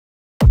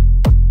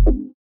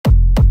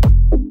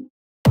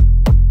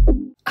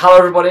Hello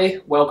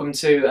everybody, welcome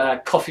to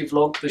Coffee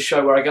Vlog, the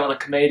show where I get on a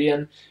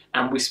comedian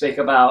and we speak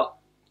about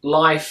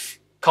life,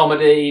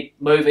 comedy,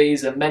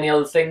 movies and many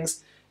other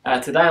things.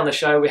 Today on the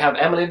show we have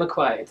Emily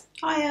McQuade.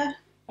 Hiya.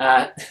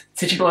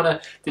 Did you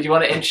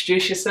wanna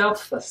introduce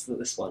yourself? That's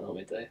this one what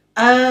we do.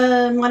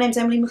 My name's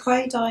Emily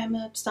McQuade. I am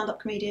a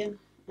stand-up comedian,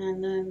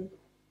 and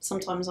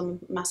sometimes I'm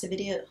a massive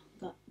idiot.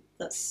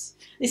 This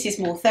is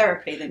more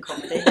therapy than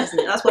comedy, isn't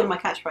it? That's one of my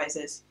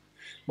catchphrases.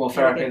 More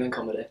therapy than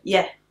comedy.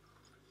 Yeah,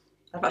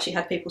 I've actually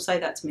had people say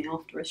that to me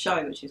after a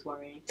show, which is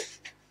worrying.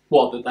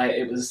 What, that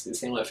it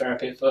seemed like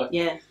therapy for?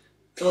 Yeah,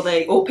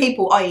 or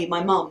people, i.e.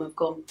 my mum, have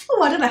gone,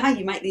 oh, I don't know how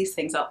you make these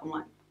things up. I'm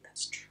like,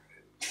 that's true.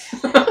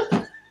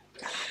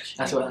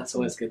 That's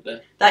always good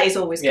though. That is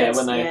always good.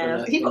 Yeah,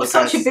 when you've got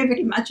such a vivid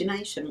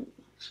imagination.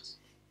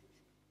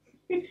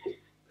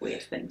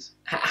 Weird things.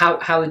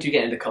 How did you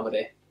get into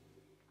comedy?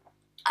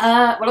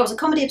 Well, I was a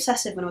comedy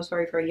obsessive when I was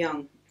very, very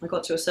young. I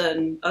got to a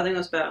certain, I think I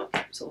was about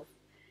sort of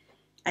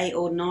 8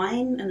 or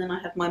 9, and then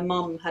my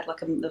mum had there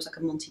was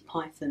a Monty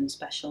Python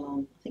special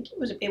on. I think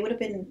it would have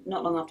been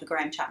not long after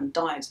Graham Chapman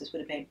died, so this would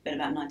have been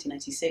about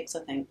 1986, I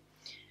think.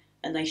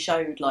 And they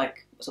showed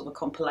sort of a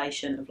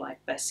compilation of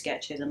best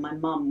sketches, and my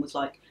mum was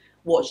like,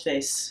 watch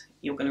this,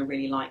 you're going to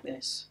really like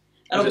this.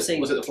 And was it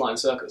the Flying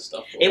Circus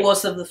stuff? Or? It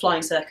was the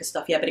Flying Circus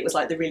stuff, yeah, but it was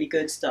the really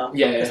good stuff.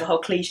 Yeah, because the whole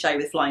cliche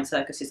with Flying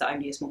Circus is that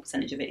only a small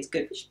percentage of it is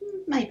good, which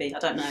maybe, I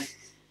don't know.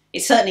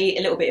 It's certainly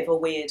a little bit of a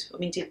weird. I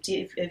mean, have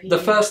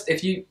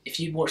you... If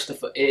you watch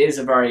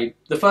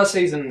the first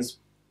season's,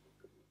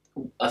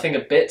 I think, a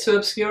bit too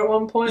obscure at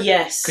one point.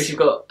 Yes. Because you've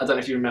got, I don't know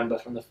if you remember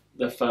from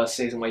the first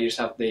season where you just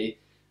have I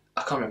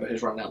can't remember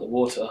who's running out of the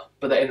water,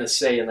 but they're in the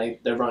sea and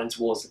they're running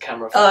towards the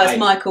camera. It's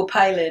Michael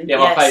Palin. Yeah,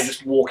 Michael Palin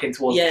just walking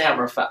towards the Yeah.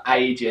 camera for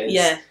ages.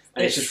 Yeah.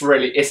 And it's just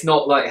really, it's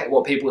not like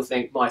what people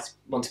think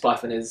Monty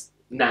Python is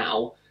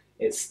now.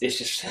 It's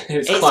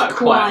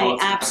quite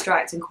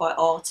abstract and quite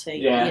arty.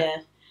 Yeah.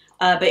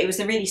 But it was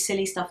the really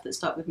silly stuff that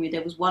stuck with me.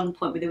 There was one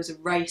point where there was a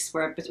race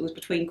where it was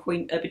between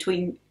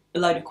a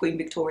load of Queen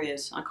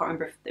Victorias. I can't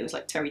remember if it was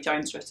Terry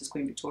Jones dressed as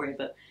Queen Victoria,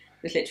 but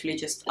it was literally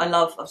just, I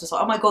was just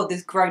like, oh my god,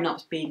 there's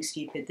grown-ups being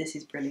stupid. This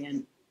is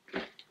brilliant.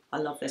 I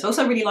love this. I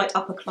also really liked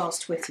Upper Class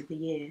Twit of the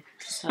Year.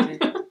 So.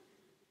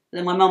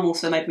 Then my mum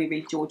also made me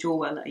read George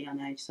Orwell at a young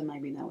age, so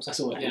maybe that was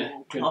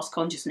class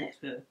consciousness,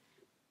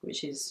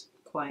 which is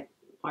quite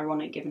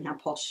ironic given how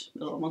posh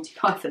a lot of Monty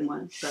Python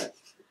were. But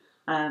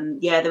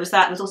there was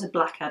that. There was also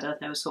Blackadder.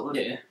 There was sort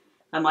of,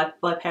 and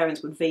my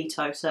parents would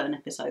veto certain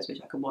episodes which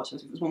I could watch. There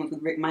was one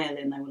with Rick Mayall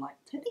in. They were like,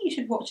 I think you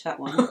should watch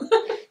that one.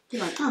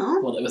 You're like,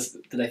 oh. Well,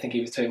 did they think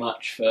he was too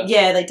much for?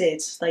 Yeah, they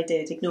did. They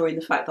did, ignoring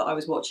the fact that I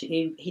was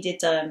watching. He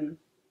did. I don't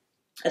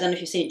know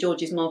if you've seen it,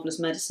 George's Marvellous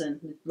Medicine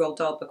with Roald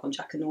Dahl book on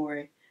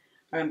Chakanori.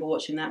 I remember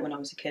watching that when I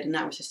was a kid, and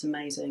that was just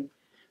amazing.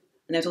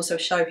 And there was also a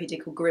show he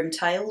did called Grim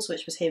Tales,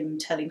 which was him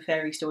telling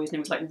fairy stories,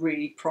 and it was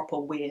really proper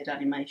weird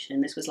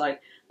animation. This was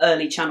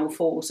early Channel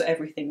 4, so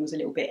everything was a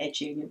little bit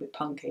edgy and a little bit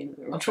punky.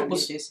 Who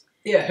was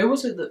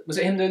it? Was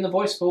it him doing the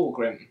voice for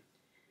Grim?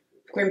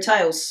 Grim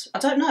Tales? I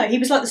don't know. He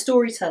was the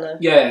storyteller.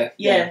 Yeah.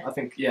 I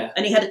think, yeah.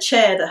 And he had a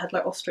chair that had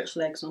ostrich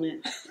legs on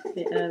it.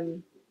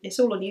 It's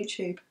all on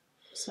YouTube,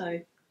 so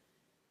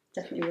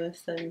definitely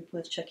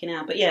worth checking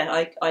out. But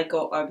yeah, I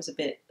was a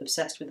bit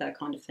obsessed with that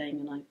kind of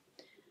thing, and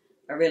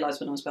I realised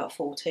when I was about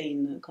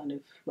 14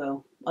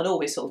 that I'd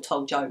always sort of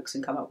told jokes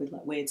and come up with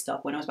weird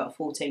stuff. When I was about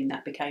 14,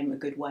 that became a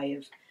good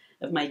way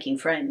of making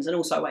friends, and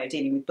also a way of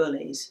dealing with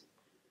bullies.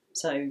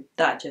 So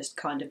that just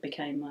kind of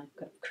became my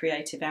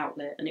creative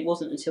outlet. And it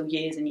wasn't until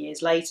years and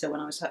years later,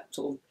 when I was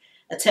sort of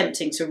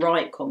attempting to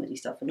write comedy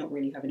stuff and not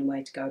really having a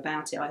way to go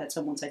about it, I had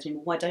someone say to me,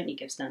 well, why don't you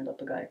give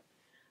stand-up a go? I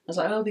was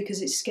like, oh,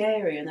 because it's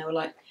scary. And they were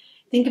like,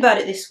 think about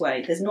it this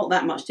way. There's not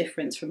that much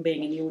difference from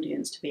being in the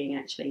audience to being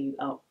actually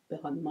up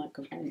behind the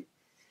microphone.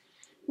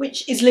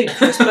 Which is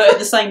ludicrous, but at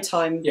the same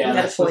time, we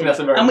had a point.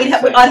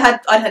 And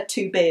I'd had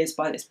 2 beers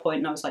by this point,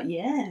 and I was like,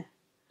 yeah.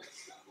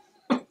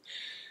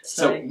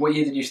 So what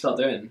year did you start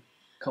doing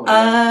comedy?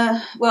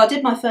 Well, I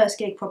did my first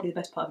gig probably the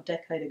best part of a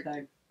decade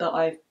ago, but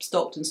I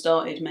stopped and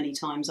started many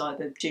times,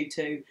 either due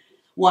to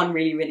one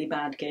really, really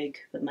bad gig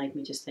that made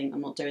me just think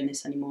I'm not doing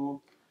this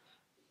anymore,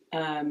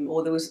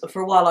 or there was,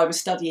 for a while I was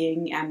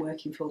studying and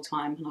working full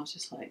time, and I was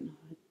just like, no,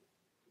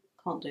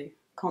 can't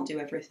do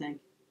everything.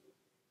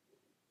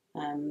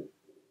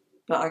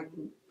 But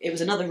it was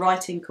another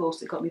writing course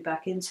that got me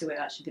back into it,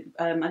 actually.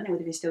 I don't know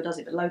whether he still does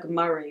it, but Logan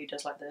Murray, who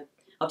does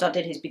I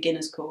did his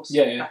beginner's course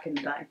back in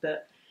the day,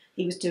 but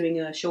he was doing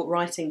a short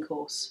writing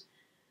course,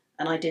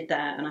 and I did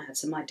that, and I had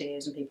some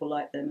ideas, and people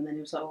liked them, and then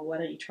he was like, well, why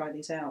don't you try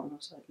these out? And I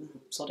was like,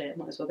 sod it, I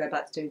might as well go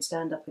back to doing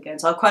stand-up again.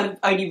 So I've kind of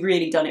only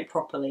really done it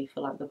properly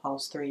for the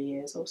past 3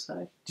 years or so.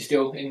 Do you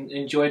still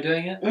enjoy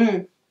doing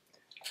it?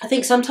 I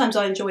think sometimes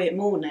I enjoy it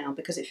more now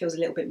because it feels a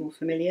little bit more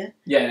familiar.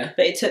 Yeah.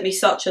 But it took me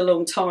such a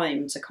long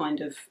time to kind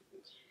of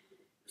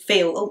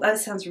feel, oh, that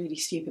sounds really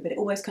stupid, but it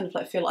always kind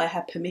of feel like I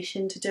had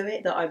permission to do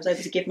it, that I was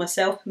able to give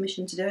myself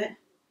permission to do it.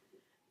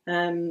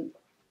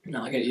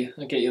 No, I get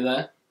you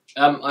there.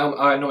 I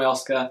normally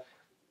ask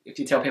if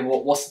you tell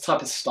people what's the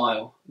type of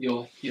style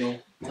your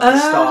type of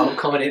style of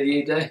comedy that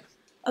you do?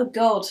 Oh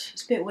God,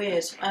 it's a bit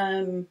weird.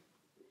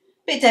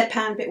 Bit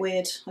deadpan, bit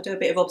weird. I do a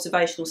bit of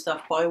observational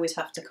stuff, but I always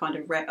have to kind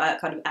of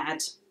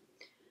add.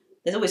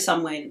 There's always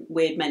some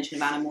weird mention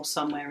of animals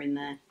somewhere in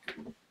there.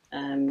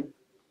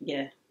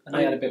 Yeah. I know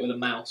you had a bit with a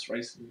mouse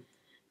recently.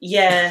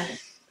 Yeah.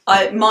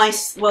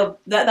 Mice. Well,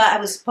 that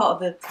was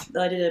part of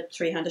I did a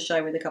three-hander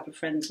show with a couple of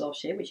friends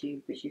last year, which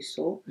you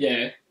saw.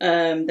 Yeah.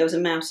 There was a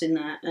mouse in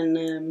that,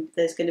 and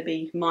there's going to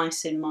be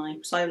mice in my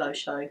solo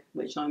show,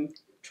 which I'm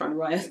trying to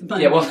write at the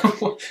moment. Yeah,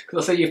 well,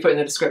 because I see you've put in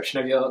the description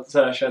of your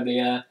solo show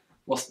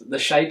what's the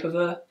shape of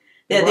the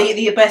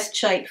best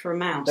shape for a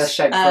mouse. Best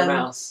shape for a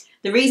mouse.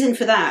 The reason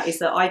for that is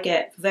that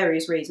for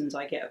various reasons,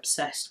 I get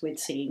obsessed with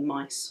seeing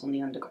mice on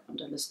the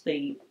underground. And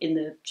in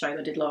the show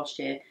I did last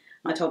year,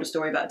 I told a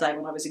story about a day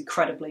when I was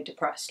incredibly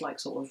depressed, like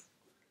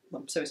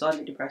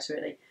suicidally depressed,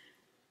 really.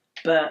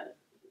 But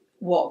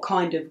what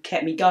kind of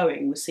kept me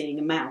going was seeing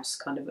a mouse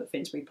kind of at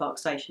Finsbury Park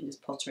Station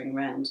just pottering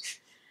around.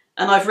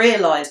 And I've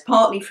realised,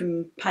 partly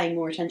from paying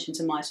more attention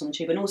to mice on the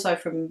tube, and also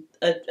from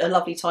a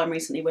lovely time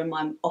recently when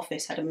my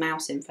office had a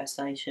mouse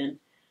infestation,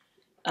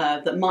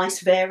 that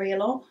mice vary a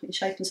lot in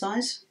shape and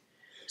size.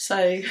 So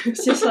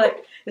it's just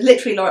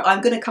literally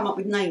I'm going to come up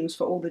with names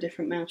for all the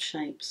different mouse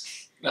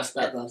shapes. That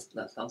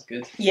sounds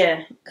good.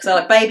 Yeah,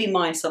 because baby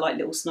mice are like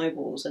little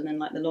snowballs, and then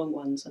like the long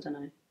ones, I don't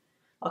know.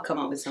 I'll come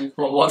up with something.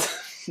 What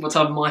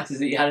type of mice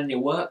is it you had in your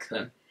work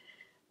then?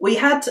 We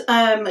had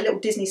a little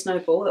Disney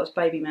snowball that was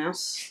baby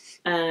mouse.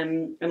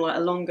 And like a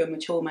longer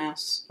mature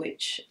mouse,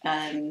 which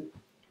I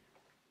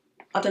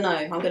don't know.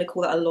 I'm going to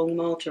call that a long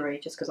Marjorie,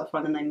 just because I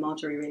find the name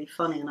Marjorie really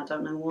funny, and I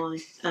don't know why.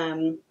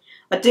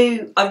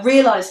 I've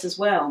realised as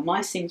well.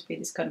 Mice seem to be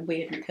this kind of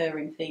weird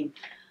recurring theme.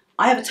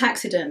 I have a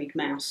taxidermied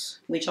mouse,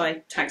 which I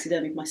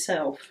taxidermied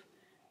myself,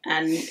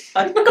 and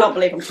I can't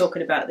believe I'm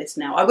talking about this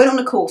now. I went on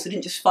a course. I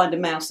didn't just find a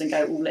mouse and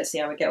go, "Oh, let's see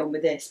how I get on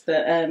with this."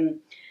 But I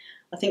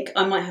think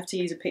I might have to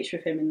use a picture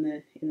of him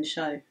in the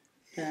show.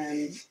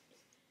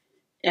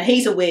 Yeah,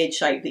 he's a weird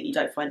shape that you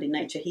don't find in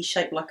nature. He's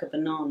shaped like a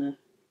banana.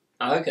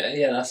 Oh, okay,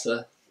 yeah, that's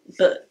a...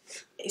 But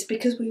it's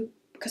because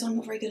I'm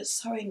not very good at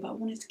sewing, but I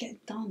wanted to get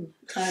it done.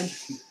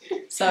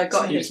 So I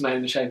got him. You just made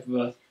in the shape of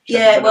a...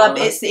 Yeah, well,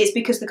 it's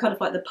because the kind of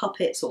like the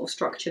puppet sort of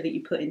structure that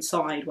you put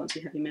inside once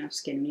you have your mouse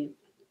skin and you're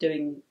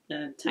doing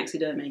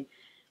taxidermy.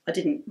 I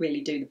didn't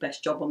really do the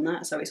best job on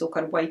that, so it's all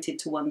kind of weighted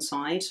to one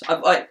side.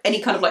 Any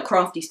kind of like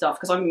crafty stuff,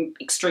 because I'm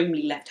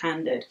extremely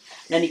left-handed,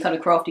 and any kind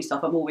of crafty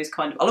stuff, I'll always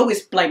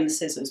blame the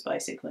scissors,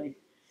 basically.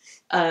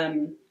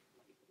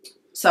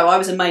 So I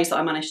was amazed that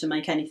I managed to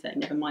make anything,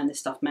 never mind this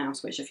stuffed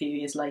mouse, which a few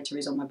years later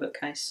is on my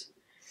bookcase,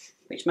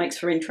 which makes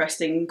for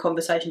interesting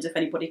conversations if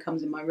anybody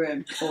comes in my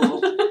room.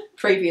 Or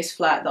previous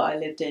flat that I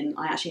lived in,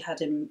 I actually had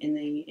him in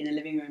the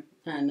living room,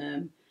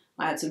 and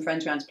I had some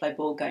friends around to play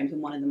board games,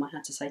 and one of them I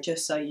had to say,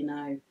 just so you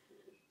know,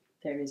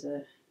 there is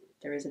a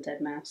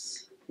dead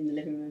mouse in the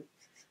living room.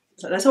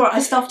 So that's all right. I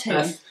stuffed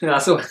him.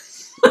 That's all.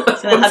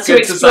 So I had to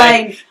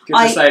explain. Good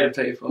to say to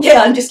people.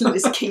 Yeah, I'm just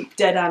let's keep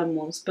dead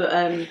animals. But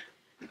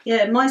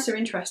yeah, mice are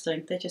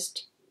interesting. They're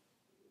just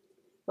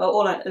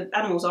all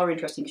animals are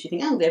interesting because you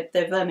think, oh,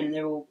 they're vermin and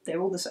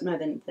they're all the same. No,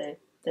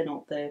 they're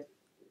not.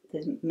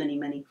 There's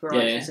many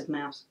varieties of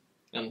mouse.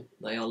 And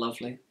they are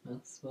lovely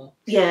as well.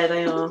 Yeah,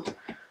 they are.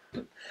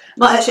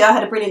 Actually, I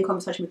had a brilliant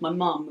conversation with my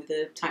mum with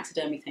the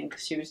taxidermy thing,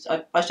 because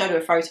I showed her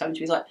a photo and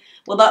she was like,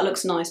 well, that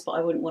looks nice, but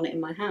I wouldn't want it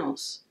in my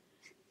house.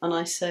 And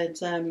I said,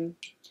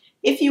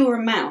 if you were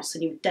a mouse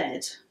and you were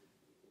dead,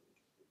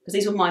 because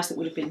these were mice that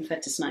would have been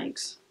fed to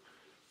snakes,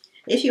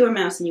 if you were a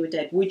mouse and you were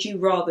dead, would you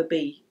rather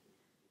be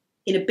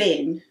in a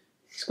bin,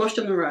 squashed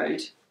on the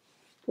road,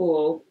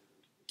 or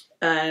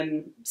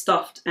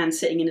stuffed and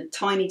sitting in a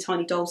tiny,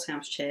 tiny doll's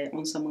house chair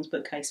on someone's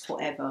bookcase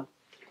forever?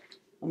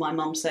 And my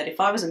mum said, if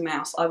I was a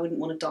mouse, I wouldn't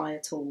want to die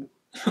at all.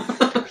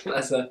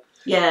 That's a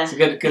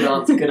good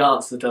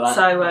answer to that.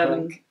 So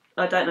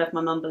I don't know if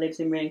my mum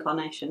believes in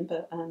reincarnation,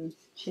 but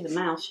she's a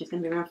mouse. She's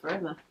going to be around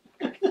forever.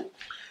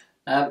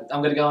 I'm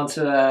going to go on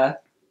to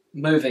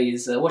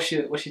movies. What's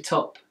your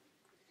top?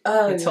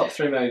 Your top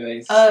 3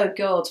 movies. Oh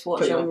God,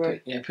 what genre?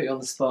 Put you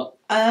on the spot.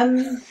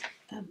 Well,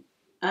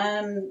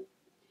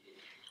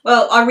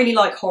 I really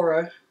like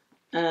horror.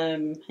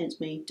 Hence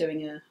me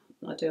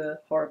I do a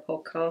horror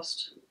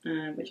podcast,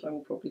 which I will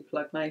probably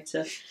plug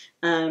later, if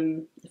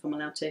I'm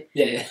allowed to.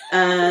 Yeah.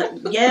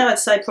 Yeah, I'd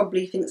say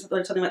probably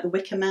something like The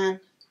Wicker Man,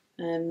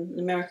 An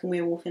American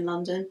Werewolf in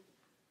London.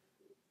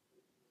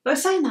 But I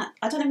was saying that,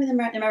 I don't know with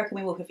American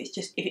Werewolf if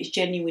it's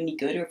genuinely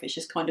good, or if it's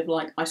just kind of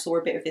like, I saw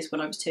a bit of this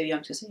when I was too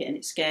young to see it and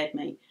it scared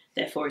me,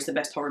 therefore it's the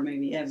best horror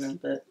movie ever,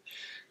 but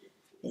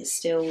it's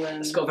still...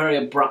 it's got a very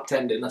abrupt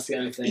ending, that's the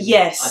only thing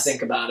I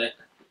think about it.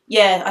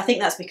 Yeah, I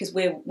think that's because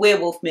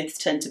werewolf myths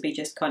tend to be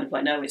just kind of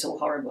like, no, it's all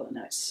horrible.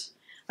 No,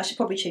 I should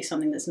probably choose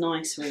something that's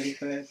nice, really,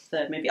 for a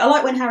third movie. I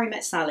like When Harry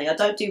Met Sally. I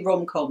don't do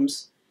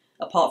rom-coms,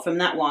 apart from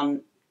that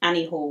one,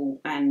 Annie Hall,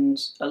 and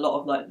a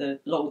lot of the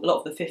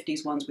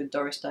 50s ones with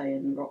Doris Day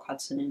and Rock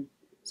Hudson in.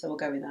 So we'll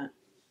go with that.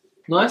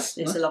 Nice.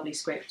 It's nice. a lovely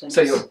script. And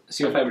So your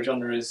favourite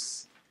genre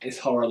is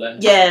horror then?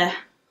 Yeah,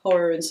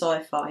 horror and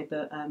sci-fi,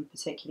 but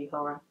particularly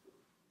horror.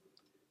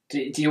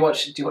 Do you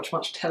watch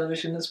much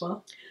television as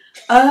well?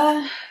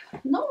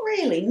 Not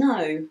really.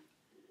 No,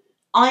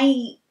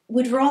 I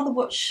would rather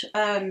watch.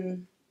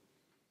 I'd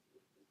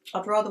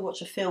rather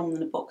watch a film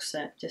than a box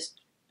set, just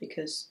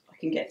because I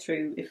can get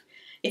through.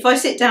 If I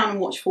sit down and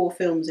watch 4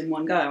 films in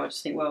one go, I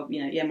just think, well,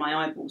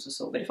 my eyeballs are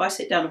sore. But if I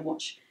sit down and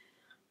watch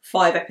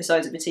 5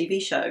 episodes of a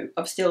TV show,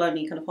 I'm still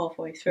only kind of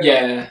halfway through.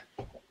 Yeah.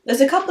 There's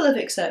a couple of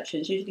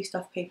exceptions. Usually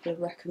stuff people have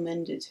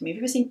recommended to me. Have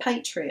you ever seen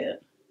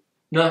Patriot?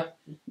 No.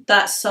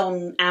 That's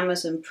on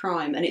Amazon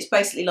Prime, and it's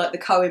basically like the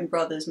Coen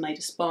brothers made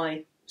a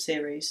spy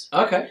series.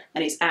 Okay.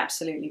 And it's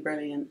absolutely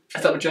brilliant.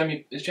 Is that with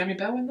is Jamie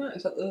Bell in that?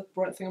 Is that the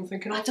right thing I'm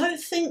thinking of? I don't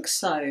think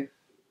so.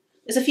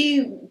 There's a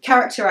few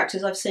character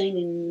actors I've seen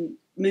in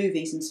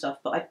movies and stuff,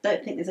 but I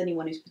don't think there's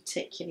anyone who's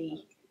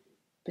particularly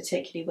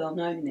well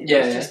known in it.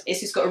 Yeah. It's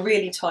just got a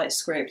really tight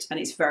script, and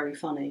it's very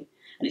funny,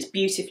 and it's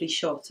beautifully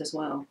shot as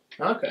well.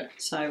 Okay.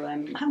 So I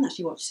haven't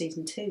actually watched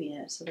season 2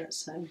 yet, so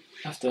that's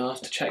Have to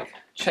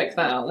check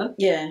that out then.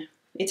 yeah.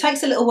 It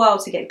takes a little while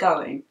to get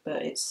going,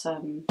 but it's a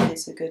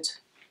good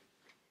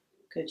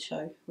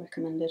show.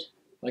 Recommended.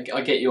 Like,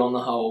 I get you on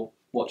the whole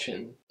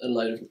watching a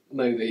load of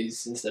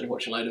movies instead of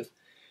watching a load of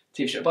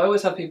TV shows. But I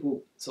always have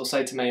people sort of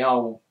say to me,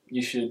 "Oh,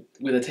 you should,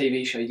 with a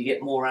TV show, you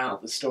get more out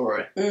of the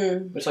story."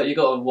 Mm. It's like you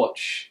got to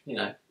watch,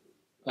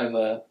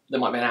 over, there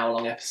might be an hour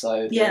long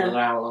episode, another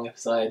hour long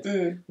episode.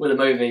 Mm. With a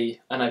movie,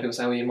 I know people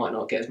say, well, you might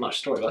not get as much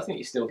story, but I think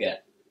you still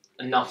get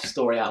enough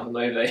story out of a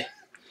movie.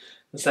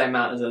 The same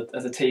amount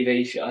as a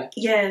TV show.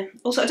 Yeah.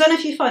 Also, I don't know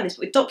if you find this,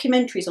 but with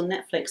documentaries on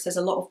Netflix, there's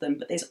a lot of them,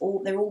 but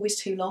they're always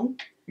too long.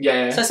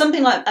 Yeah. So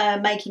something like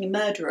Making a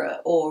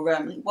Murderer, or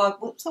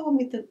what's the one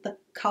with the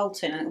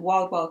cult in it,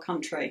 Wild Wild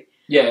Country?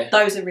 Yeah.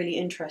 Those are really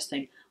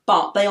interesting,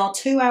 but they are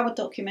 2-hour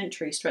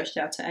documentaries stretched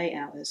out to 8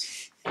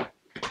 hours.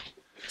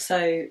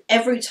 So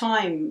every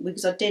time,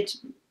 because I did,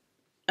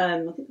 I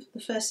think the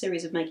first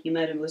series of Making a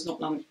Murderer was not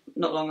long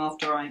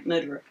after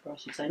Murderer, I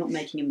should say, not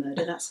Making a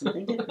Murder. That's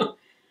something different.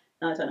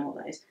 I don't know what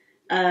that is.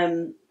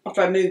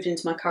 After I moved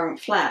into my current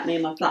flat, me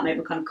and my flatmate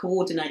were kind of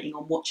coordinating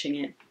on watching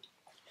it.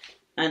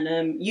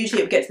 And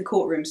usually it would get to the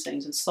courtroom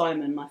scenes and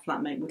Simon, my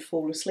flatmate, would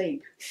fall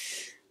asleep.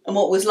 And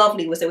what was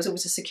lovely was there was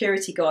always a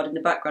security guard in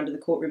the background of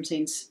the courtroom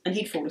scenes, and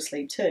he'd fall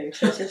asleep too.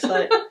 So it's just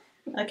like,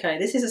 okay,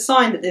 this is a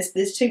sign that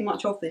there's too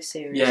much of this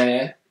series.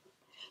 Yeah.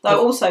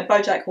 Though also,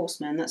 BoJack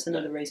Horseman, that's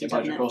another reason to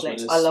have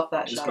Netflix. I love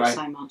that show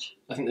so much.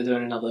 I think they're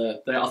doing another,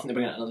 I think they're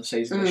bringing out another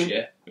season this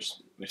year. Which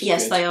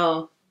yes, is good. they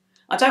are.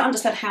 I don't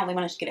understand how they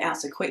managed to get it out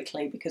so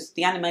quickly, because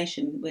the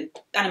animation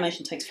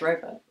takes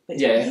forever. But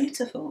it's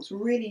beautiful. It's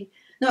really,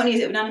 not only is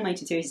it an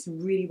animated series, it's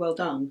really well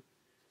done.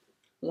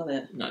 Love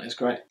it. No, it's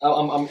great.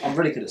 Oh, I'm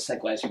really good at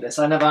segues with this.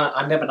 I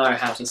never know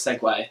how to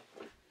segue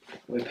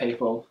with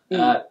people.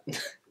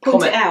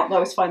 Point it out. I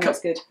always find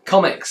that's good.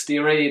 Comics. Do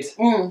you read?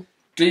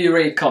 Do you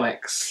read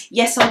comics?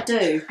 Yes, I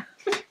do.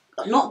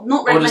 Not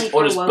read many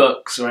for or just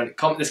books or any.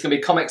 There's going to be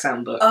comics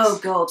and books. Oh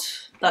God,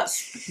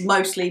 that's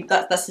mostly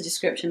that's the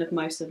description of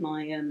most of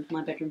my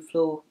my bedroom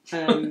floor.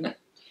 I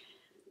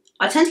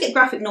tend to get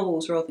graphic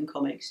novels rather than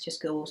comics,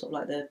 just go sort of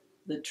like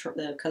the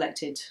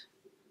collected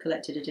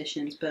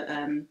editions. But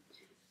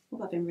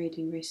what have I been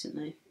reading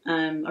recently?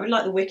 I really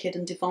like The Wicked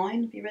and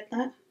Divine. Have you read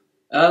that?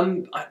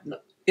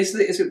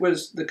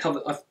 Was the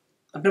cover?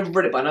 I've never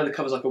read it, but I know the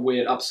cover's like a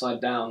weird upside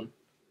down.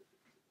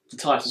 The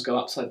titles go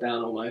upside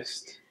down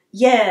almost.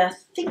 Yeah, I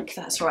think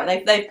that's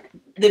right.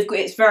 They've got,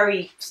 it's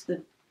very,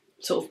 the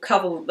sort of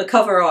the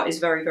cover art is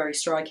very, very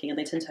striking, and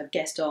they tend to have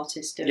guest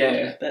artists doing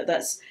it. But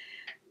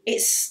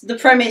the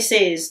premise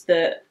is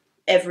that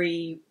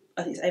every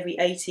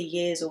 80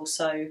 years or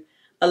so,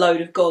 a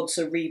load of gods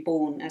are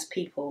reborn as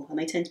people, and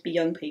they tend to be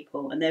young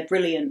people, and they're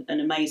brilliant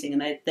and amazing,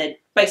 and they're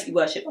basically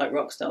worshipped like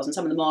rock stars, and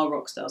some of them are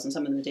rock stars, and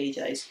some of them are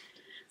DJs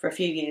for a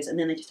few years, and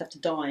then they just have to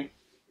die.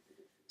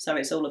 So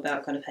it's all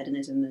about kind of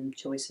hedonism and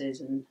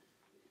choices and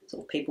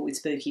sort of people with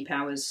spooky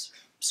powers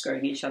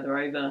screwing each other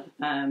over.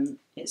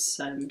 It's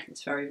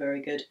very,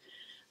 very good.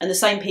 And the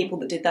same people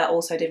that did that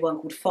also did one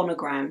called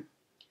Phonogram,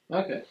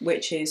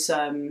 which is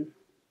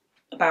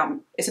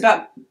about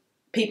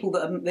people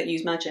that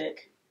use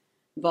magic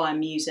via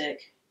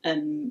music.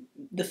 And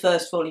the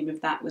first volume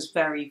of that was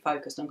very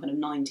focused on kind of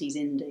 90s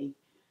indie.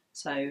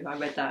 So I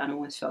read that and I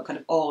always felt kind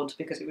of odd,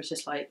 because it was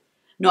just like,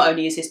 not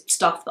only is this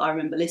stuff that I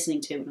remember listening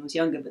to when I was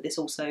younger, but this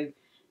also,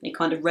 it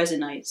kind of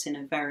resonates in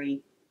a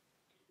very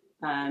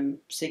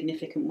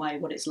significant way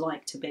what it's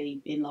like to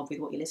be in love with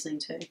what you're listening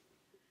to. And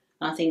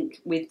I think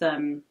with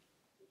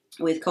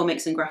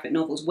comics and graphic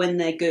novels, when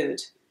they're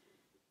good,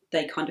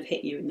 they kind of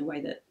hit you in the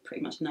way that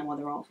pretty much no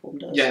other art form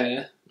does.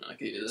 Yeah. I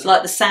get you there. It's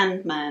like The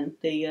Sandman,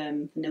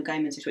 the Neil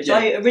Gaiman situation,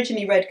 which I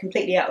originally read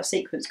completely out of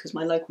sequence because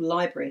my local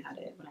library had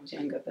it when I was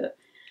younger, but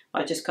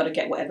I just kind of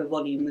get whatever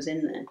volume was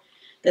in there.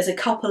 There's a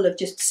couple of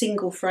just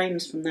single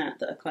frames from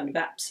that are kind of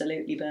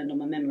absolutely burned on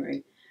my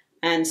memory,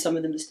 and some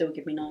of them still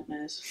give me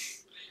nightmares.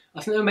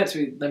 I think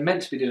they're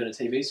meant to be doing a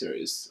TV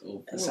series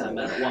of the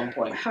Sandman at one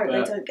point. I hope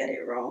they don't get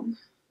it wrong.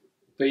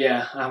 But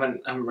yeah, I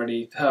haven't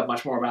really heard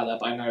much more about that.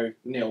 But I know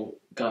Neil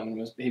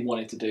Gaiman he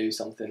wanted to do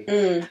something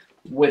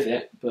with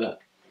it, but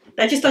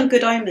they've just done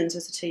Good Omens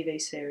as a TV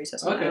series.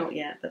 That's not out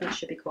yet, but that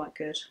should be quite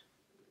good.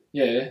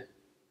 Yeah.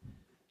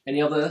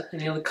 Any other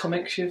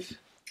comics you've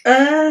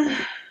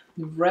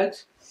read?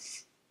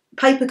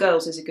 Paper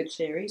Girls is a good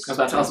series. I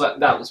was like,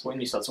 that was when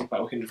you started talking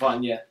about Wicked and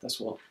Divine. Yeah, that's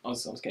what I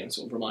was getting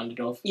sort of reminded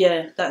of.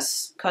 Yeah,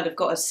 that's kind of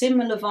got a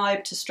similar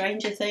vibe to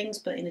Stranger Things,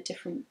 but in a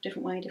different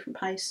way, different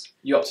pace.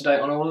 You up to date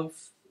on all of?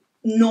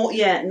 Not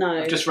yet,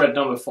 no. I've just read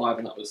number 5,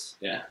 and that was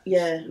Yeah,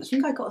 I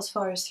think I got as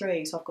far as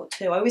 3, so I've got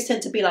 2. I always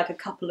tend to be like a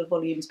couple of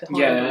volumes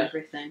behind on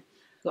everything.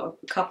 I've got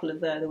a couple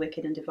of the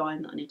Wicked and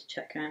Divine that I need to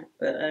check out,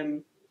 but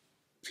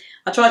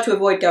I try to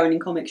avoid going in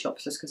comic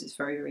shops just because it's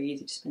very, very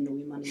easy to spend all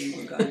your money in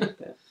one go.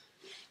 But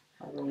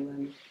I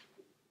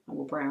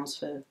will browse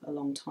for a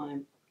long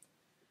time.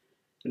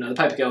 You know, the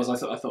Paper Girls. I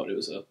thought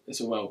it's a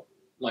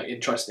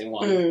interesting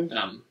one. And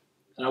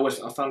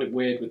I found it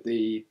weird with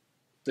the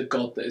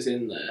god that is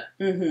in there.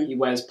 Mm-hmm. He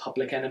wears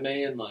Public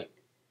Enemy and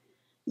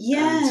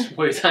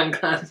Wu-Tang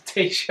Clan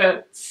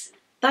t-shirts.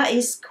 That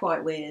is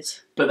quite weird.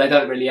 But they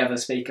don't really ever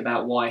speak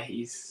about why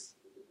he's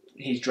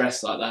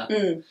dressed like that.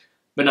 Mm.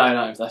 But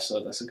no, that's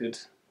a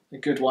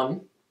good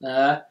one.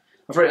 I've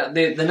written,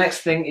 the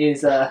next thing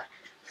is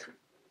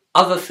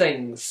other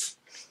things.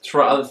 Just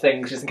write other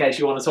things, just in case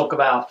you want to talk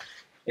about.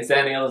 Is there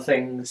any other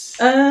things?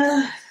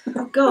 Oh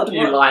God,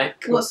 you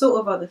like? What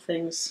sort of other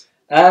things?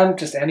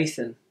 Just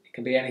anything. It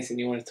can be anything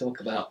you want to talk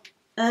about.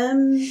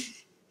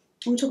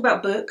 We'll talk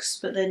about books,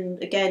 but then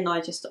again,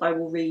 I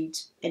will read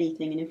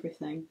anything and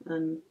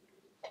everything.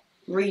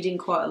 Reading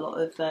quite a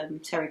lot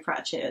of Terry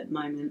Pratchett at the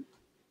moment.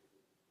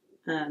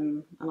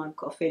 And I've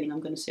got a feeling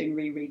I'm going to soon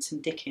reread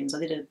some Dickens. I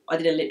did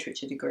a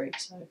literature degree,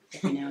 so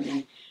every now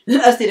and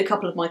then, as did a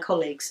couple of my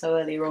colleagues. So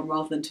earlier on,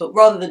 rather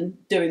than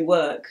doing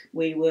work,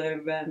 we were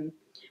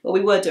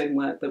doing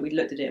work, but we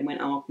looked at it and went,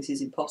 "Oh, this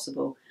is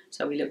impossible."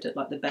 So we looked at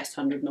like the best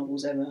 100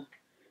 novels ever,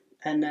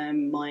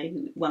 and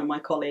one of my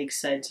colleagues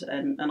said,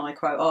 and I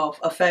quote, "Oh,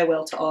 A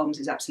Farewell to Arms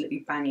is absolutely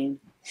banging."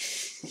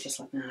 I'm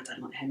just like, "No, I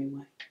don't like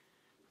Hemingway."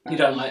 You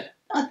don't like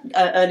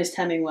Ernest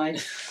Hemingway.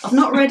 I've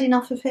not read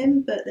enough of him,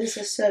 but there's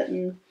a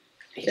certain...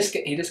 He just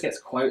gets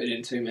quoted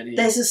in too many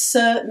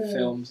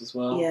films as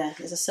well. Yeah,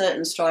 there's a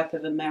certain stripe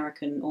of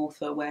American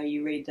author where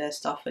you read their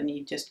stuff and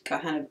you just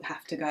kind of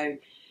have to go,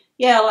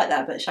 yeah, I like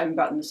that, but show me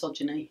about the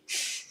misogyny.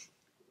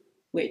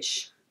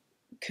 Which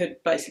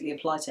could basically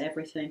apply to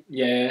everything.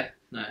 Yeah,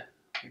 no,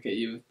 I get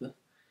you with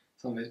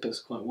some of his books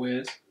are quite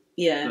weird.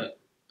 Yeah. But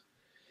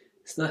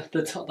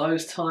it's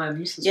those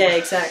times. Yeah,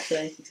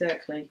 exactly.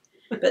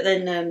 But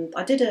then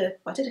I did a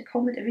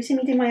comment. Have you seen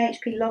me do my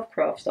H.P.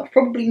 Lovecraft stuff?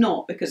 Probably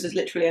not, because there's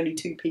literally only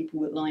 2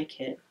 people that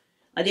like it.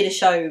 I did a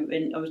show,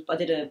 I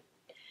did a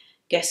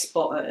guest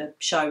spot at a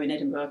show in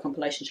Edinburgh, a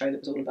compilation show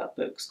that was all about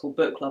books called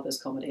Book Lovers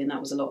Comedy, and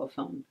that was a lot of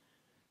fun.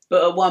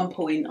 But at one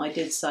point I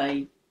did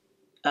say,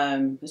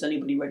 has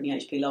anybody read any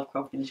H.P.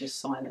 Lovecraft? And it was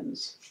just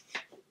silence.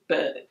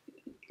 But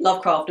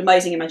Lovecraft,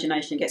 amazing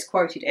imagination, gets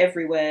quoted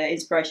everywhere.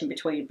 Inspiration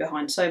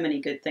behind so many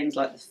good things,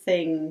 like The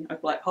Thing.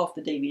 Like half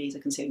the DVDs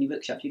I can see on your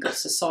bookshelf. You've got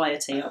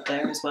Society up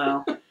there as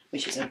well,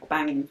 which is a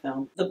banging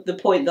film. The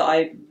point that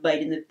I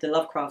made in the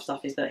Lovecraft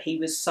stuff is that he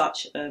was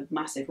such a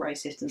massive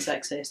racist and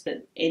sexist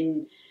that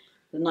in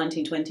the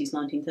 1920s,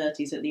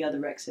 1930s, that the other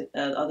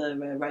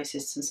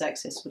racists and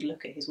sexists would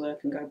look at his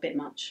work and go, "Bit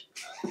much,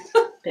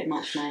 bit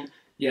much, mate."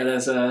 Yeah,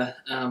 there's a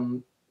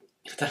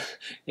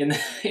in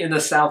the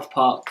South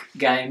Park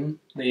game,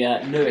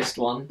 the newest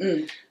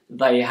one,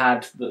 they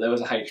had that there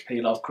was a H.P.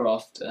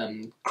 Lovecraft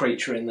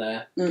creature in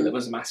there, but there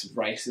was a massive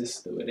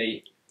racist that would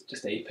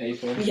just eat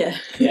people. Yeah,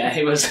 yeah,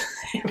 it was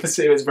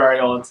very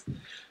odd.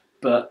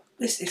 But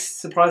it's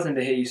surprising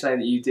to hear you say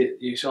that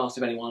you asked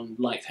if anyone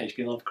liked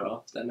H.P.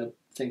 Lovecraft and a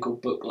thing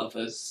called Book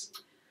Lovers.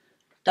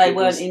 They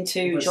weren't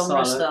into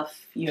genre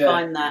stuff. You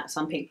find that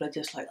some people are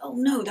just like, "Oh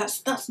no,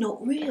 that's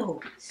not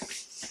real."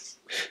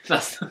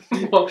 That's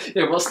what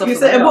stuff?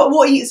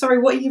 What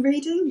are you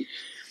reading?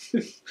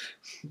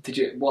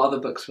 What other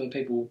books were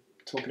people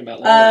talking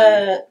about?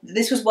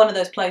 This was one of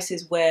those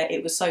places where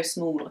it was so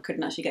small I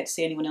couldn't actually get to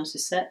see anyone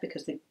else's set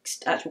because the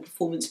actual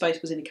performance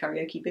space was in a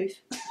karaoke booth.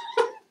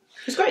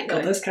 It was great.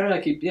 God, those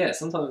karaoke, yeah.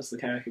 Sometimes the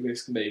karaoke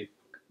booths can be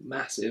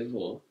massive,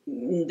 or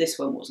this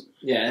one wasn't.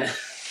 Yeah.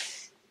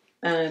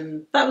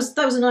 That was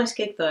a nice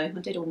gig though. I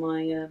did all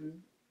my.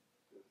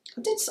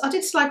 I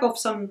did slag off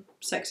some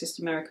sexist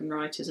American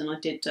writers, and I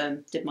did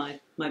my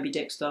Moby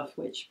Dick stuff,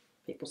 which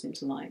people seem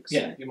to like. So.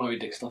 Yeah, your Moby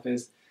Dick stuff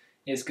is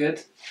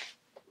good.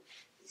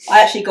 I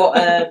actually got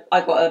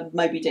a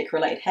Moby Dick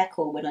related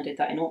heckle when I did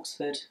that in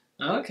Oxford.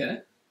 Oh,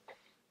 okay.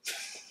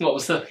 What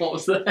was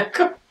the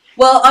heckle?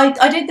 Well,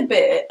 I did the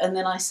bit, and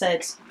then I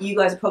said, "You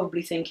guys are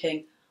probably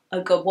thinking,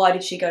 oh God, why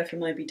did she go for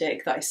Moby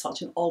Dick? That is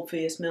such an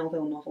obvious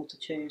Melville novel to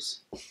choose."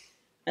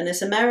 And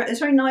this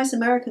very nice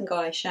American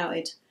guy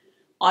shouted,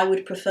 "I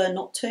would prefer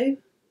not to."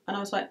 And I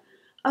was like,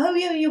 "Oh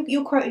yeah,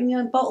 you're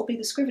quoting Bartleby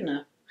the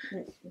Scrivener."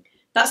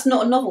 That's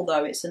not a novel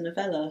though, it's a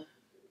novella.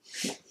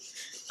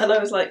 And I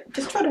was like,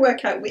 just trying to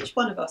work out which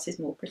one of us is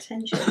more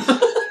pretentious.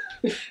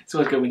 It's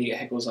always good when you get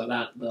heckles like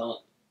that,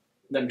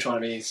 them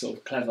trying to be sort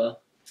of clever.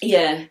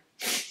 Yeah.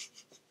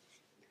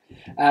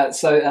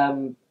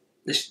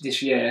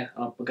 This year,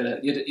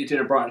 you're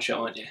doing a Brighton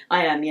show, aren't you?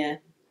 I am, yeah.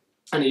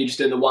 And are you just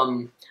doing the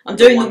one? I'm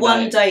doing the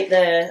one date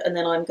there, and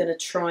then I'm going to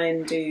try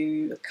and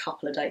do a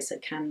couple of dates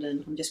at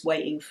Camden. I'm just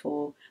waiting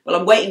for... Well,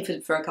 I'm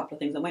waiting for a couple of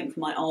things. I'm waiting for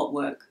my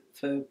artwork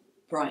for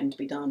Brighton to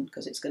be done,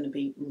 because it's going to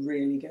be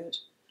really good.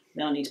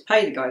 Then I need to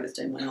pay the guy that's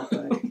doing my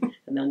artwork,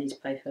 and then I need to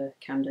pay for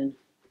Camden.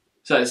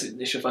 So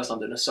it's your first time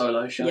doing a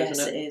solo show, yes,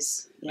 isn't it? Yes, it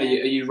is. Yeah.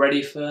 Are you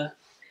ready for...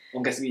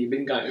 I'm guessing you've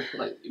been going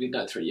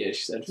 3 years,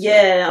 you said.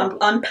 Yeah,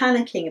 I'm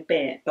panicking a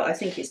bit, but I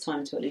think it's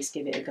time to at least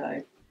give it a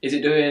go. Is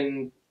it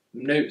doing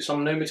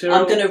some new material?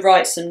 I'm going to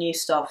write some new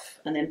stuff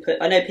and then put...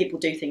 I know people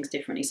do things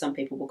differently. Some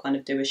people will kind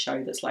of do a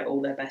show that's like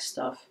all their best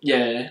stuff.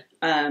 Yeah.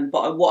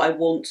 But what I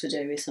want to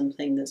do is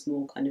something that's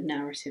more kind of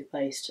narrative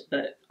based,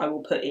 but I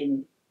will put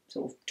in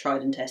sort of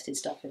tried and tested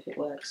stuff if it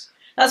works.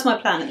 That's my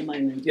plan at the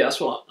moment. Yeah,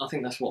 I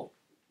think that's what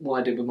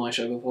I did with my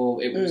show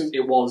before.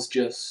 It was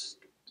just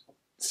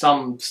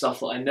some stuff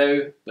that I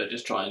know, but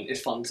just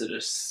it's fun to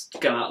just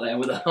go out there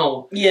with a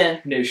whole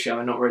new show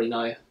and not really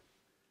know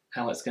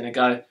how it's going to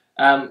go.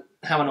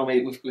 How I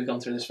normally, we've gone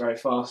through this very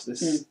fast,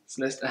 this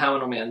list. How I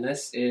normally end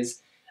this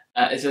is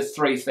there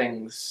 3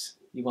 things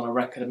you want to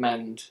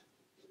recommend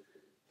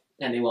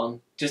anyone?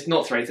 Just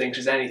not 3 things,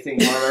 just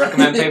anything you want to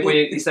recommend people.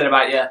 You said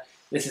about,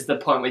 this is the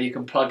point where you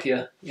can plug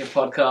your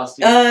podcast,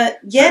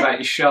 about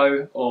your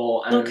show,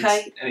 or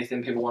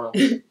anything people want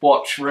to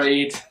watch,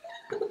 read.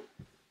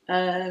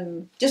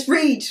 Just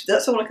read.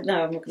 That's all I can.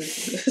 No, I'm not going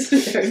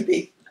to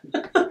be.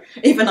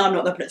 Even I'm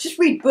not that. Just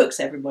read books,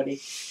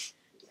 everybody.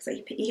 So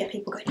you get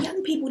people going,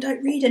 young people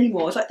don't read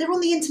anymore. It's like they're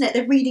on the internet.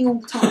 They're reading all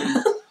the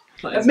time.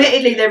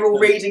 Admittedly, they're all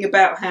reading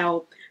about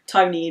how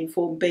Tony in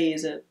Form B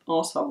is an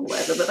arsehole or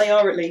whatever, but they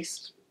are at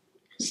least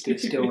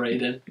still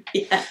reading.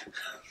 Yeah.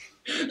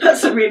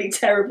 That's a really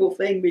terrible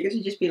thing, because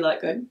you just be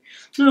like going,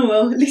 oh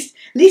well, at least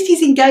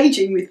he's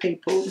engaging with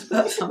people.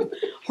 That's some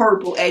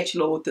horrible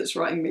edgelord that's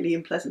writing really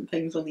unpleasant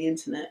things on the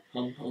internet.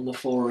 On the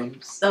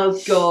forums. Oh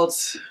God,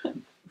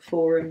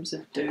 forums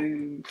of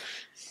doom.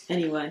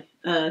 Anyway,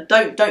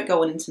 don't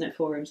go on internet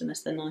forums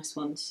unless they're nice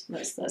ones.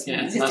 That's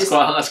quite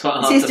hard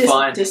to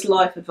find. Just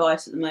life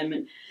advice at the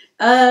moment.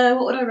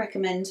 What would I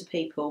recommend to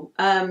people?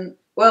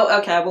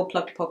 Well, okay, I will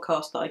plug the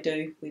podcast that I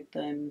do with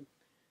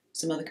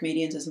some other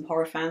comedians and some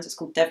horror fans. It's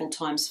called Devil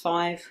Times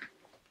 5.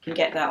 You can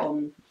get that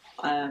on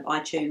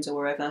iTunes or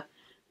wherever.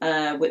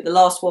 With the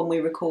last one we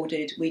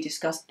recorded, we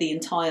discussed the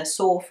entire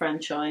Saw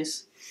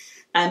franchise,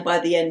 and by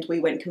the end we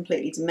went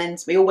completely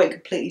demented. We all went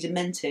completely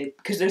demented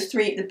because there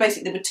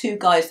were 2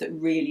 guys that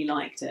really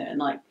liked it, and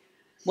like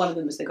one of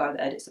them was the guy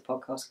that edits the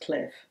podcast,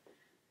 Cliff,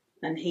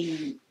 and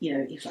he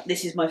was like,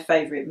 "This is my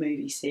favourite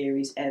movie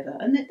series ever,"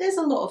 and there's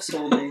a lot of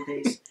Saw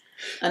movies.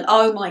 And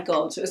oh my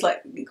God, so it was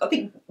like, I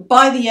think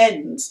by the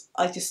end,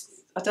 I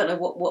don't know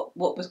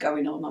what was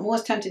going on. I'm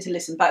always tempted to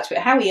listen back to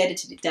it. How he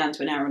edited it down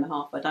to an hour and a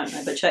half, I don't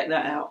know, but check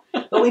that out.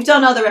 But we've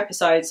done other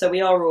episodes, so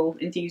we are all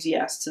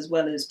enthusiasts as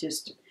well as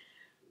just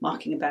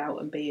marking about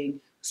and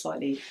being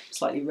slightly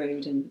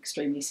rude and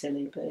extremely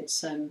silly. But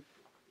it's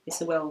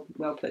a well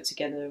put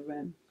together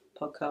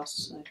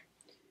podcast. So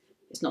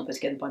it's not put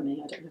together by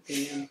me. I don't have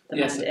the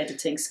mad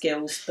editing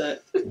skills,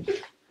 but.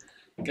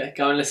 Okay,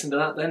 go and listen to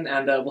that then.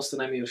 And what's the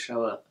name of your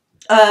show?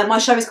 My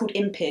show is called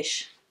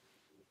Impish,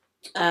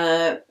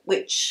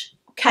 which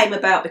came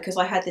about because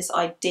I had this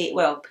idea.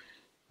 Well,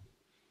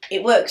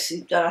 it works.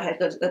 I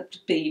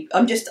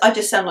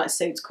just sound like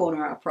Suit's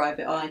corner out of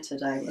Private Eye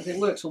today. It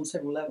works on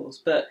several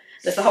levels, but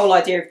there's the whole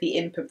idea of the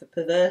imp of the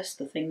perverse,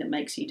 the thing that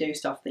makes you do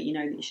stuff that you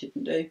know that you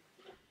shouldn't do.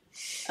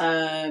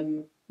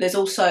 There's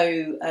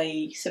also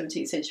a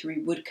 17th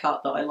century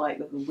woodcut that I like,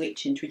 with a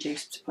witch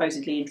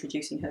supposedly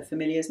introducing her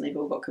familiars, and they've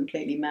all got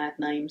completely mad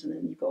names. And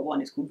then you've got one,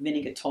 it's called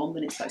Vinegar Tom,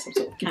 and it's like some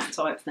sort of cat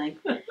type thing.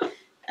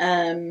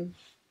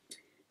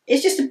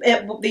 It's just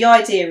the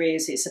idea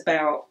is it's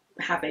about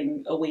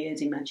having a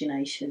weird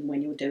imagination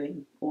when you're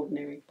doing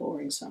ordinary,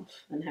 boring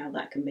stuff, and how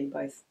that can be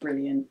both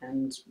brilliant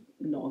and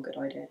not a good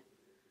idea.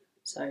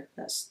 So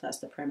that's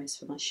the premise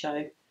for my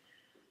show.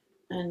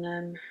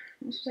 And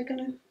what was I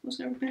gonna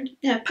recommend?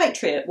 Yeah,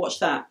 Patriot. Watch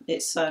that.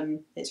 It's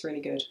really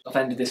good. I've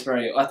ended this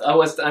I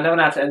never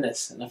know how to end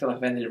this, and I feel like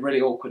I've ended it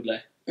really awkwardly,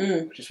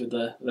 just with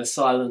the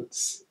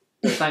silence.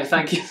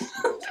 Thank you,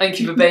 thank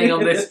you for being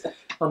on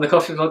the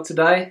Coffee Vlog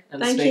today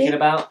and speaking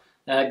about.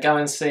 Go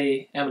and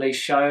see Emily's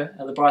show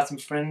at the Brighton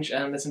Fringe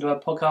and listen to her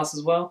podcast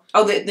as well.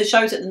 Oh, the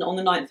show's on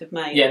the 9th of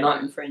May. Yeah,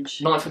 Brighton Fringe.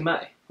 9th of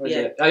May. Or is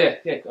it? Oh yeah.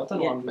 I don't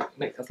know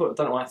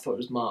why I thought it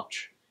was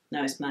March.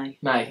 No, it's May.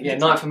 May, yeah,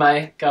 9th of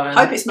May. Go and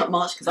hope it's not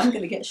March because I'm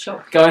going to get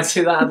shocked. Go and see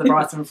that at the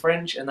Brighton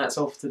Fringe, and that's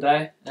all for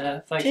today.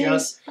 Thank you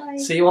guys. Bye.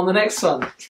 See you on the next one.